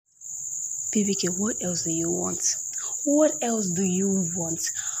Baby girl, what else do you want? What else do you want?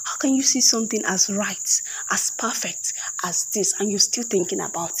 How can you see something as right, as perfect as this, and you're still thinking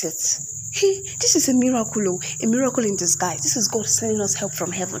about it? Hey, this is a miracle, a miracle in disguise. This is God sending us help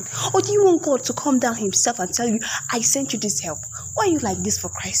from heaven. Or do you want God to come down himself and tell you, I sent you this help? Why are you like this, for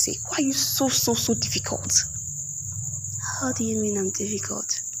Christ's sake? Why are you so difficult? How do you mean I'm difficult?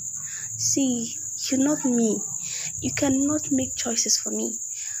 See, you're not me. You cannot make choices for me.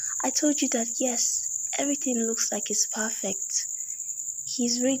 I told you that yes, everything looks like it's perfect.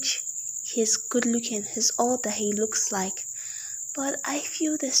 He's rich, he's good looking, he's all that he looks like. But I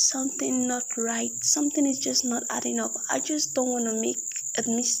feel there's something not right. Something is just not adding up. I just don't want to make a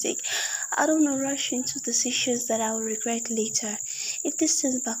mistake. I don't want to rush into decisions that I will regret later. If this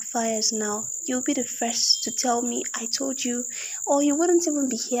thing backfires now, you'll be the first to tell me I told you, or you wouldn't even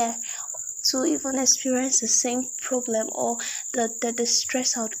be here to even experience the same problem or the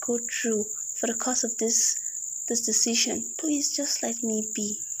stress I would go through for the cause of this decision. Please just let me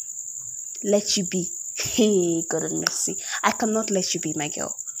be. Let you be. Hey, God of mercy. I cannot let you be, my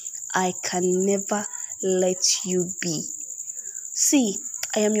girl. I can never let you be. See,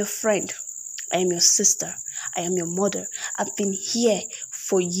 I am your friend. I am your sister. I am your mother. I've been here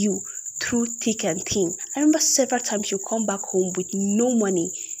for you through thick and thin. I remember several times you come back home with no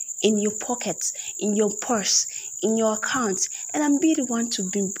money in your pockets, in your purse, in your account, and I've been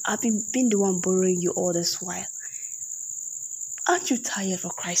the one borrowing you all this while. Aren't you tired, for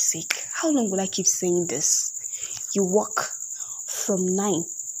Christ's sake? How long will I keep saying this? You work from 9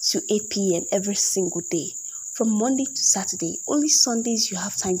 to 8 p.m. every single day, from Monday to Saturday. Only Sundays you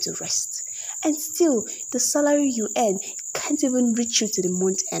have time to rest. And still, the salary you earn can't even reach you to the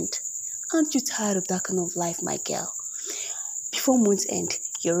month end. Aren't you tired of that kind of life, my girl? Before month end,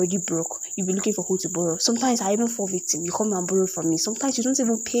 you're already broke. You'll be looking for who to borrow. Sometimes I even fall victim. You come and borrow from me. Sometimes you don't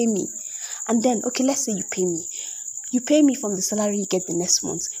even pay me. And then, okay, let's say you pay me. You pay me from the salary you get the next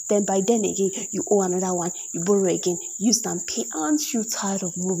month. Then by then again, you owe another one. You borrow again. Use and pay. Aren't you tired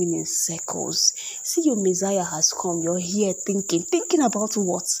of moving in circles? See, your Messiah has come. You're here thinking. Thinking about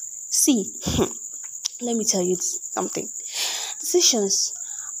what? See, let me tell you something. Decisions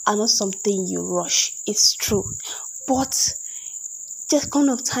are not something you rush. It's true. But there's kind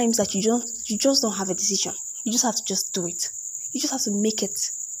of times that you just don't have a decision. You just have to just do it. You just have to make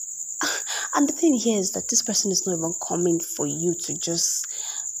it. And the thing here is that this person is not even coming for you to just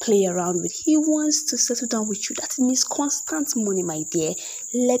play around with. He wants to settle down with you. That means constant money, my dear.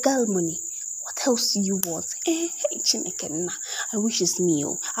 Legal money. What else do you want? Hey, Chineke, I wish it's me.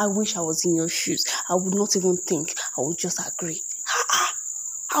 I wish I was in your shoes. I would not even think. I would just agree.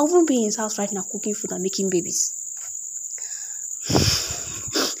 I wouldn't be in his house right now cooking food and making babies.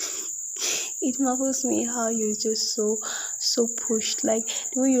 It marvels me how you're just so pushed. Like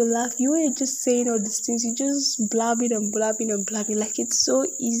the way you laugh, you ain't just saying all these things, you just blabbing and blabbing and blabbing. Like it's so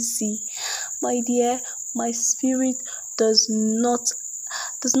easy. My dear, my spirit does not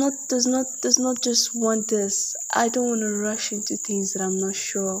just want this. I don't want to rush into things that I'm not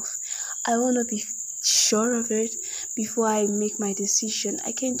sure of. I want to be sure of it before I make my decision.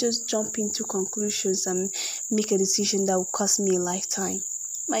 I can't just jump into conclusions and make a decision that will cost me a lifetime.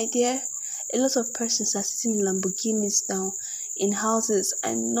 My dear, a lot of persons are sitting in Lamborghinis now, in houses,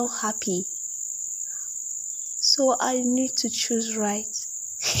 and not happy. So I need to choose right.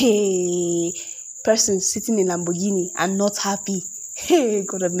 Hey, person sitting in Lamborghini and not happy. Hey,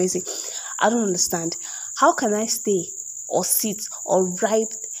 God amazing. I don't understand. How can I stay or sit or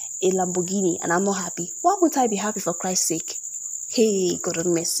ride a Lamborghini and I'm not happy? Why won't I be happy, for Christ's sake? Hey, God of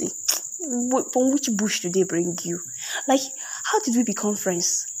mercy. From which bush did they bring you? Like, how did we become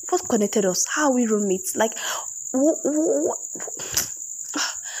friends? What connected us? How are we roommates? Like, what?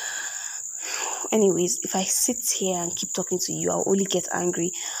 Anyways, if I sit here and keep talking to you, I'll only get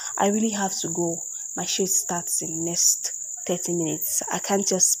angry. I really have to go. My shift starts in next 30 minutes. I can't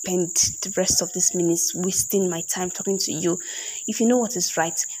just spend the rest of these minutes wasting my time talking to you. If you know what is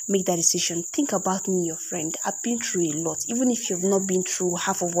right, make that decision. Think about me, your friend. I've been through a lot. Even if you've not been through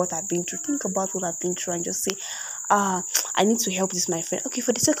half of what I've been through, think about what I've been through and just say, I need to help this, my friend. Okay,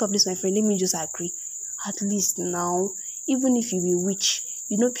 for the sake of this, my friend, let me just agree. At least now, even if you be witch,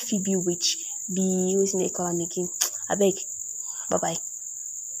 you know if you be witch, be wasting a call and making. I beg. Bye-bye.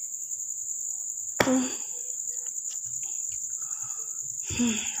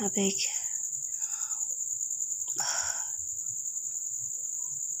 I beg.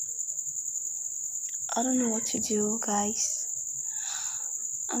 I don't know what to do, guys.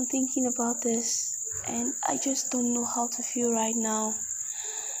 I'm thinking about this and I just don't know how to feel right now.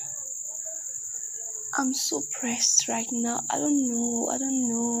 I'm so pressed right now. I don't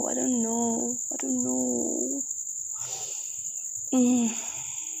know. Mm.